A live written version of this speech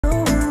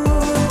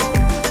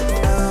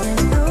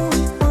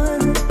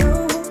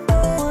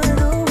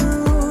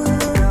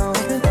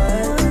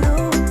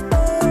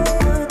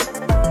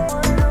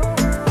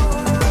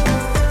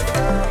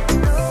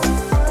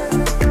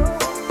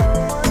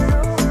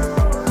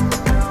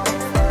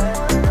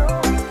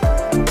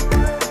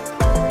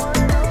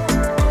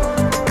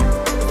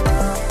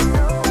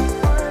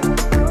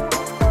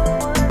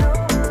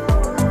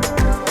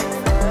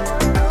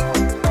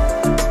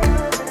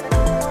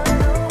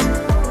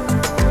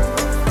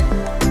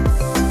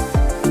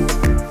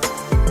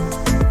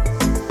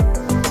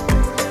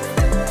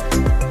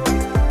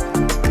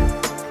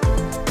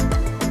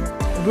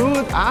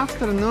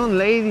afternoon,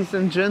 ladies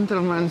and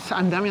gentlemen.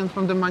 I'm Damian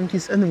from the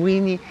Monkeys and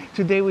Winnie.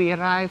 Today we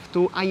arrived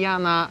to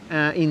Ayana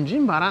in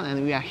Jimbaran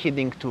and we are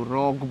heading to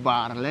Rock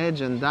Bar,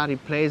 legendary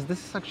place.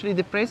 This is actually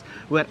the place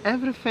where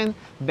everything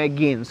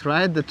begins,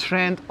 right? The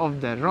trend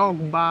of the rock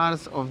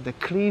bars, of the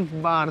cliff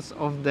bars,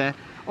 of the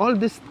all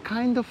this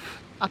kind of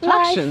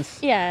attractions.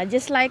 Yeah,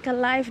 just like a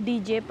live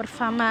DJ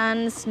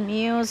performance,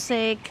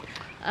 music,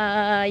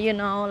 you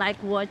know,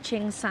 like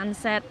watching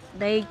sunset,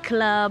 day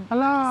club.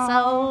 Hello.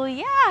 So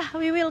yeah,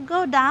 we will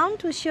go down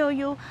to show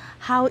you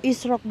how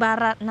is Rock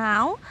Bar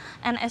now,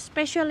 and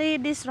especially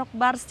this Rock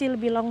Bar still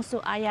belongs to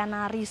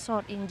Ayana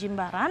Resort in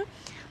Jimbaran.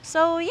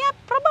 So yeah,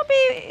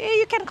 probably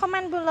you can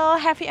comment below,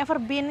 have you ever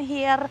been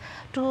here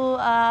to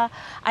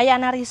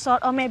Ayana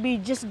Resort, or maybe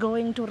just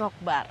going to Rock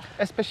Bar?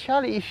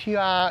 Especially if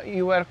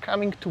you were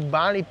coming to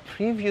Bali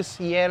previous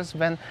years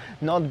when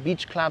not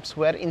beach clubs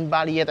were in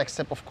Bali yet,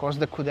 except of course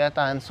the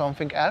Kudeta and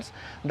something else.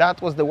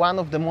 That was one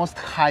of the most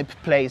hyped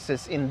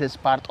places in this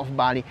part of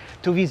Bali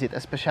to visit,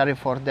 especially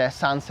for the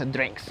sunset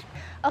drinks.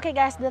 Okay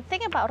guys, the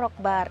thing about Rock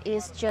Bar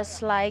is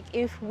just like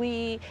if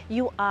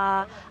you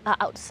are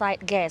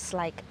outside guests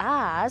like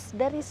us,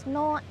 there is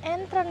no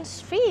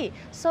entrance fee.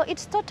 So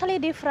it's totally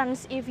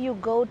different if you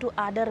go to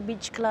other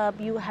beach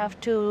club, you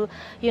have to,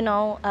 you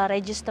know,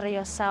 register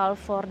yourself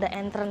for the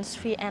entrance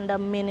fee and the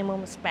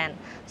minimum spend.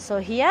 So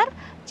here,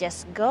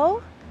 just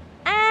go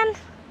and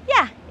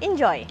yeah,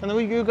 enjoy. And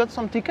you got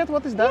some ticket?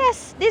 What is that?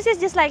 Yes, this is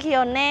just like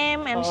your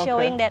name and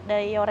showing that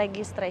your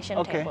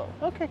registration table.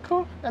 Okay,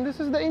 cool. And this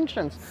is the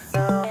entrance.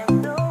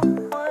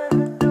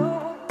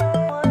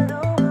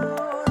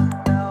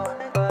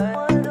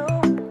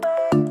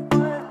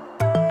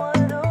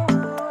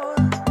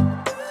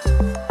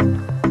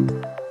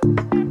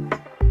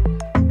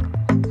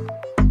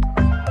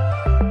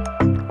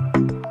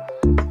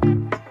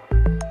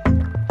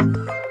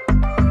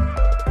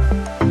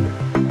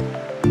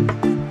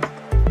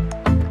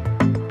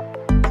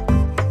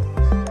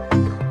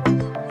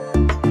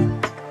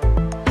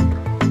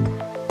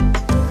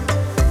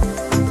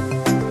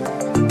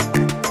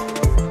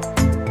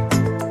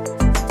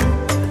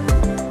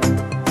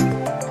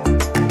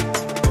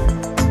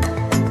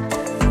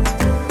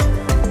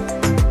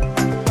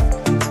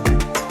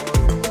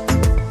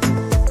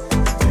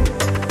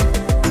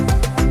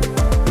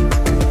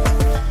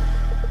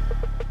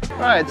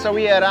 Right, so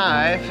we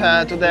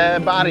arrive to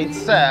the bar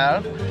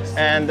itself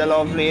and the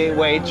lovely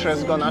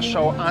waitress gonna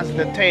show us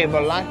the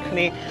table.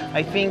 Luckily,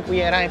 I think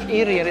we arrived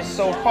earlier, it's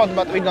so hot,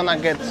 but we're gonna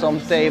get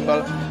some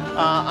table.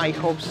 I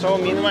hope so.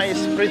 Meanwhile,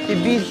 it's pretty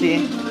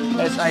busy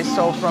as I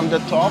saw from the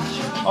top.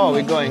 Oh,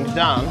 we're going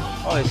down.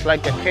 Oh, it's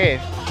like a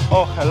cave.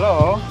 Oh,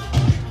 hello.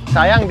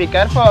 Sayang, be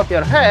careful of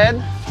your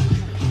head.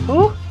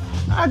 Ooh,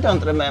 I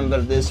don't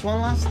remember this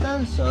one last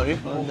time. Sorry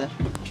for the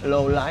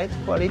low light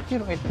quality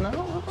right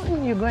now.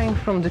 You're going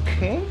from the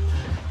cave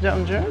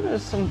down there.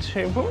 There's some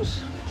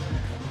tables,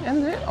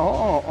 and then,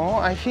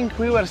 I think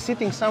we were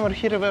sitting somewhere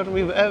here where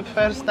we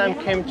first time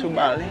came to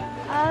Bali.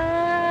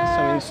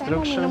 Some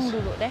instructions.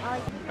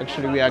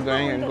 Actually, we are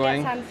going and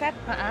going. Sunset,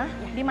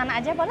 di mana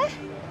aja boleh?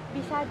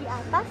 Bisa di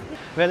atas.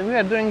 When we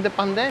were doing the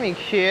pandemic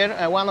here,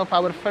 one of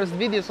our first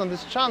videos on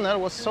this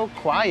channel was so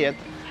quiet,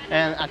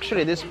 and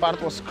actually this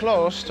part was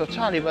closed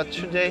totally. But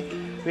today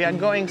we are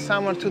going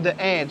somewhere to the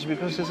edge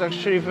because it's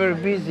actually very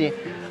busy.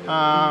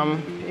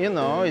 You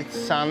know, it's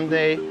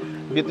Sunday,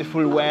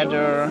 beautiful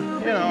weather,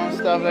 you know,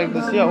 stuff like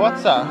this. Yo,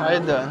 what's up? How you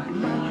doing?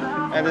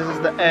 And this is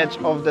the edge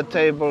of the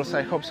tables.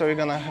 I hope so. We're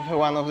gonna have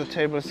one of the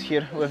tables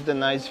here with the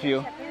nice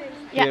view.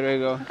 Here we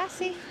go.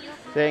 Makasih.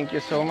 Thank you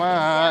so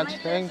much.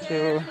 Thank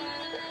you.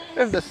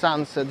 With the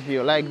sunset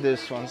view, like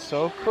this one.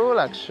 So cool,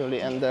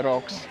 actually, and the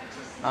rocks.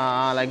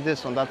 Like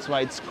this one. That's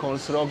why it's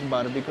called Rock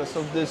Bar, because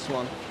of this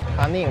one.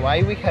 Honey,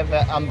 why we have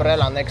an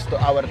umbrella next to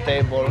our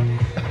table?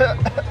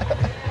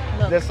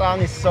 The sun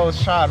is so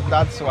sharp,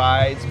 that's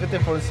why. It's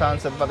beautiful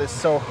sunset, but it's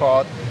so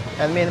hot.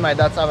 And meanwhile,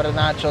 that's our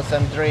nachos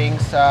and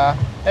drinks.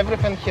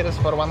 Everything here is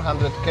for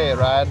 100K,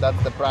 right?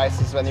 That's the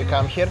prices when you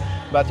come here.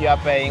 But you are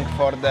paying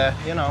for the,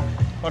 you know,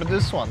 for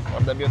this one,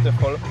 for the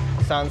beautiful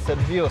sunset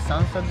view,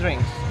 sunset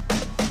drinks.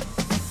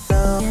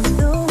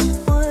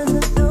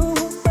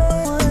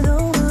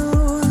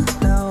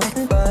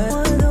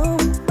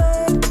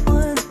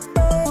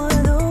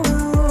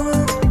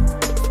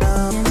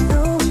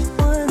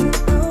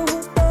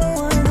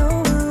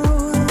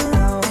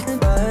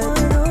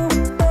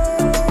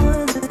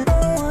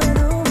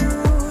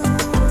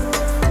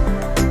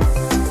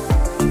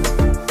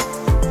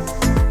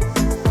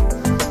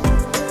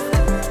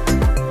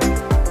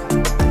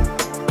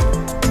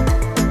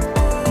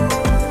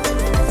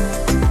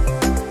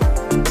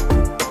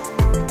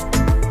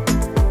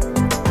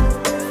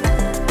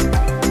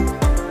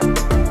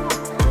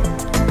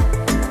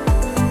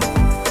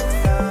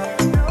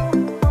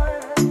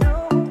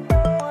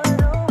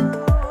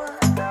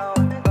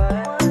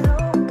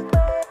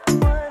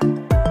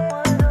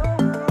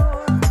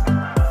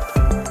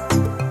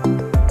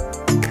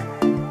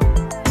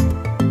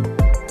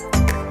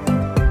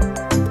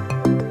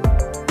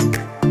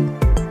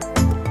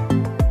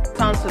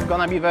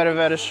 gonna be very,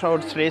 very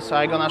shortly, so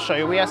I'm gonna show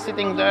you. We are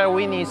sitting there.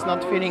 Winnie is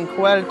not feeling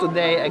well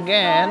today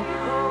again.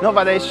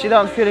 Nowadays she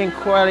don't feeling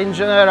well in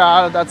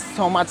general. That's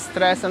so much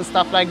stress and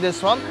stuff like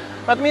this one.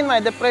 But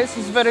meanwhile, the place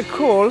is very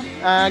cool.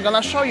 I'm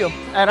gonna show you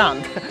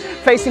around,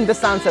 facing the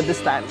sunset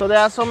this time. So there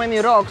are so many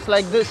rocks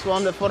like this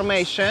one, the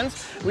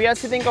formations. We are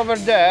sitting over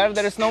there.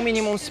 There is no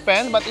minimum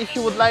spend, but if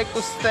you would like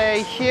to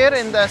stay here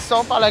in the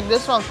sofa like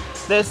this one,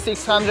 there's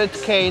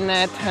 600k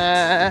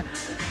net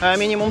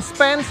minimum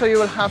spend, so you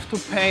will have to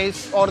pay,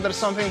 order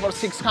something for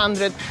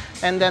 600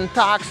 and then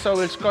tax, so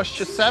it will cost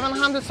you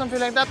 700, something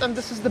like that. And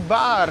this is the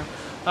bar.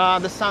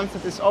 The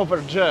sunset is over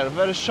there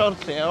very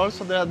shortly.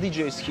 Also there are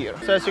DJs here.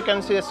 So as you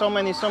can see, so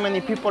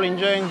many people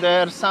enjoying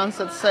their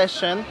sunset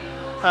session.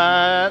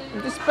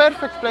 This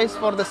perfect place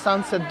for the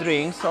sunset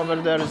drinks. Over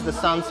there is the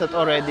sunset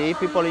already,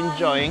 people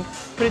enjoying.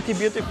 Pretty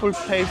beautiful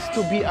place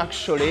to be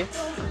actually.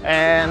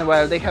 And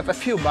well, they have a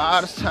few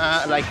bars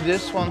like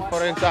this one,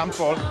 for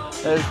example.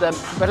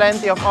 There's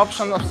plenty of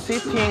options of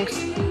sittings.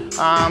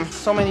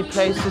 So many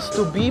places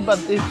to be, but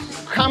if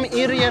come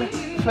here,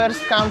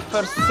 first come,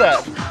 first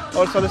serve.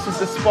 Also, this is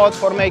the spot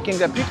for making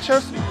the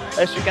pictures.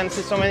 As you can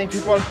see, so many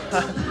people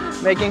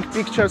making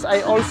pictures.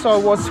 I also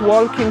was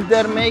walking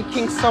there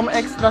making some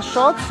extra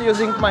shots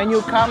using my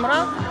new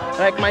camera,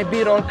 like my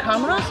B-roll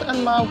cameras.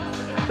 And now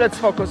let's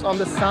focus on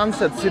the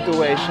sunset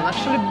situation.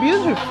 Actually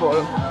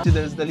beautiful. See,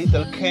 there's the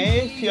little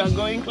cave. You are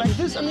going like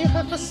this and you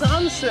have a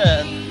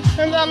sunset.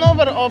 And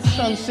another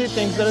option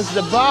sittings. There is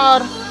the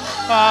bar,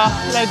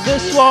 like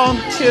this one.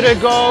 Here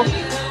we go.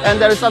 And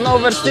there is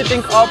another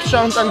sitting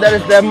options, and there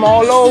is the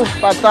Molo,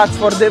 but that's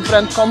for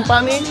different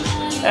company.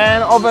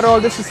 And overall,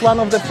 this is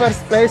one of the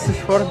first places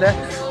for the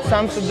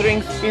sunset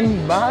drinks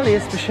in Bali,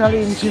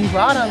 especially in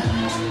Jimbaran.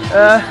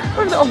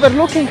 We're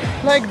overlooking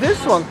like this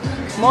one.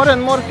 More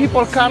and more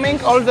people coming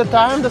all the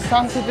time. The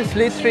sunset is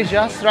literally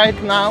just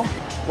right now.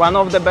 One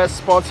of the best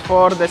spots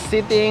for the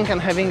sitting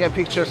and having a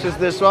pictures is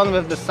this one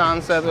with the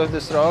sunset, with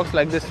these rocks,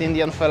 like this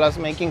Indian fellas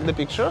making the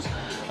pictures.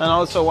 And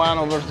also one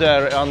over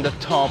there on the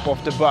top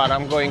of the bar.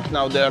 I'm going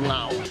now there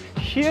now.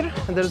 Here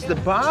there's the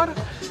bar,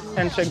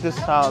 and check this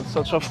out,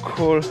 such a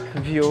cool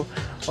view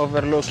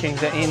overlooking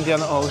the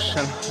Indian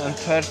Ocean and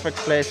perfect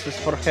places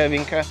for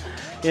having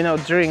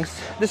drinks.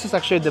 This is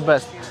actually the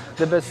best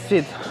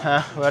seat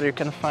where you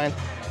can find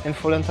in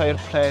full entire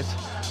place.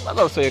 But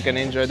also you can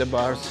enjoy the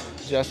bars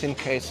just in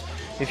case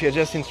if you're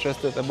just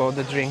interested about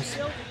the drinks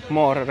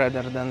more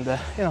rather than the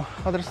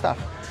other stuff.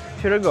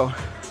 Here we go,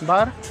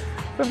 bar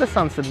with the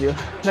sunset view,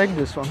 like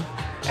this one.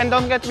 And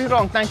don't get me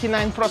wrong,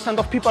 99%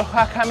 of people who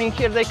are coming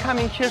here, they're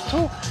coming here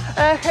too,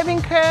 having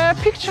a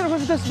picture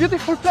with this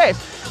beautiful place.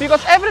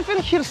 Because everything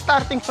here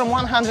starting from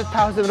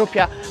 100,000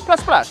 rupiah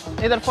plus,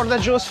 either for the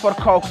juice, for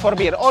coke, for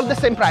beer, all the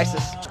same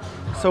prices.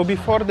 So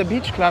before the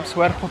beach clubs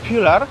were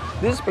popular,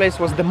 this place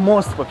was the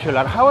most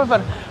popular.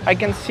 However, I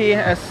can see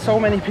as so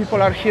many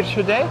people are here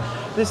today,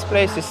 this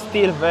place is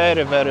still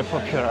very, very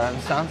popular, and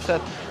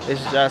sunset is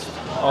just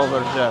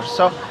over there.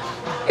 So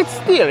it's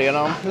still,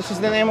 this is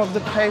the name of the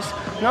place.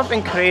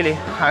 Nothing really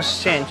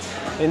has changed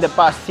in the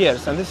past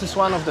years, and this is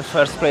one of the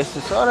first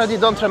places. I already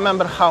don't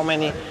remember how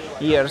many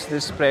years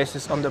this place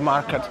is on the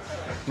market,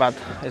 but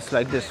it's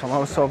like this one.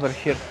 Also over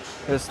here,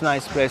 this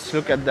nice place.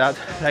 Look at that.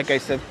 Like I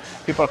said,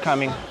 people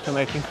coming to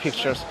making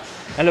pictures.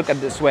 And look at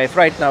this wave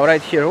right now,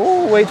 right here.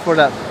 Oh, wait for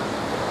that.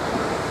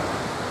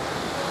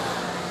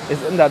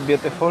 Isn't that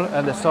beautiful?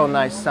 And the so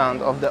nice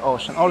sound of the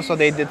ocean. Also,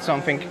 they did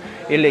something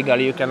illegal.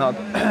 You cannot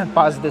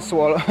pass this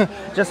wall.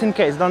 Just in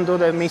case, don't do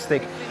the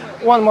mistake.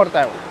 One more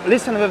time.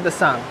 Listen with the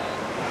sound.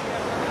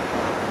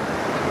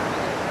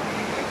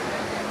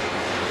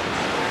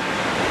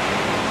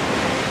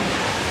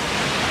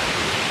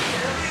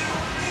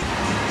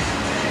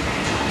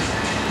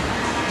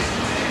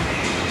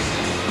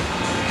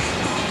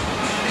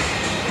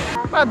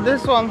 But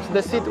this one,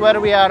 the seat where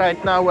we are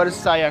right now, where is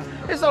Saya,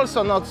 is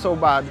also not so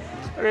bad.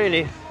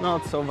 Really,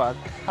 not so bad.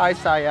 Hi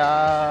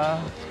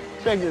Saya.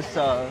 Check this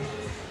out.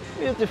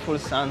 Beautiful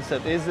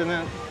sunset, isn't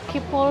it?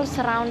 People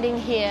surrounding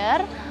here,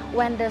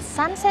 when the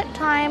sunset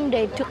time,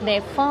 they took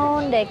their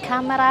phone, their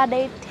camera,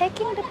 they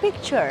taking the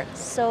picture.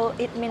 So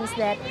it means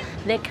that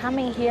they're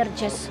coming here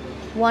just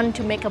want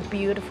to make a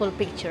beautiful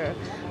picture.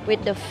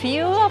 With the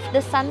view of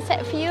the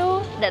sunset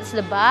view, that's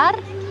the bar,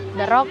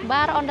 the rock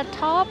bar on the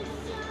top.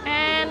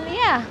 And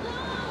yeah,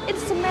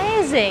 it's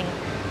amazing.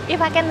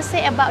 If I can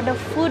say about the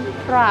food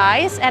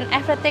price and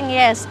everything,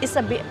 yes, it's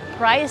a bit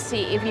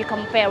pricey if you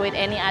compare with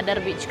any other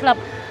beach club,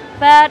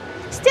 but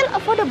still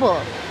affordable.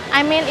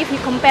 I mean, if you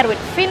compare with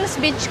Finn's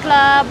Beach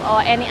Club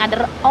or any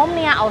other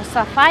Omnia or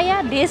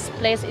Sapphire, this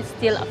place is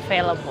still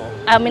available.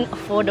 I mean,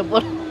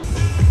 affordable.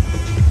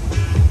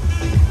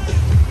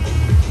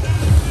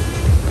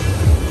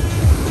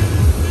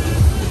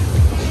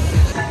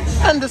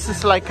 And this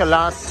is like a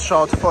last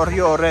shot for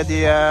you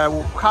already,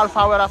 half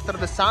hour after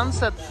the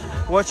sunset.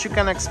 what you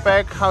can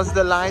expect, how's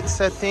the light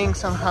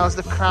settings and how's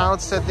the crowd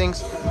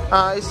settings.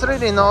 It's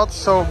really not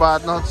so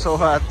bad,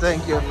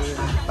 thank you.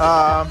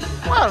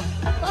 Well,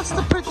 that's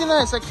the pretty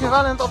nice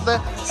equivalent of the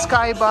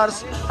sky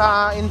bars.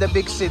 In the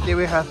big city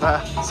we have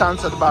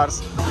sunset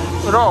bars.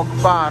 Rock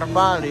Bar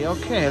Bali.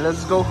 Okay,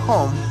 let's go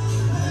home.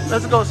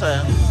 Let's go,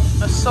 sir.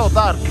 It's so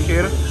dark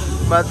here,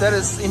 but there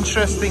is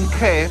interesting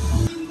cave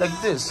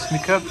like this. Be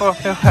careful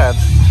of your head.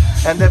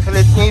 And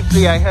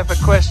definitely I have a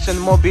question,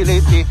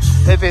 mobility.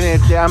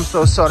 Definitely, I'm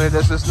so sorry,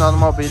 this is not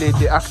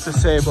mobility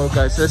accessible,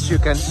 guys. As you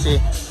can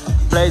see,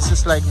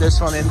 places like this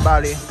one in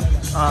Bali,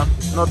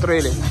 not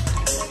really.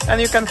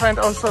 And you can find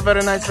also a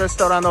very nice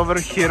restaurant over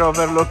here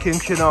overlooking,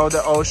 you know,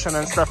 the ocean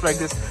and stuff like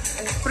this.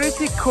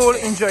 Pretty cool,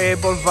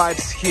 enjoyable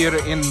vibes here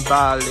in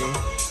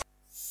Bali.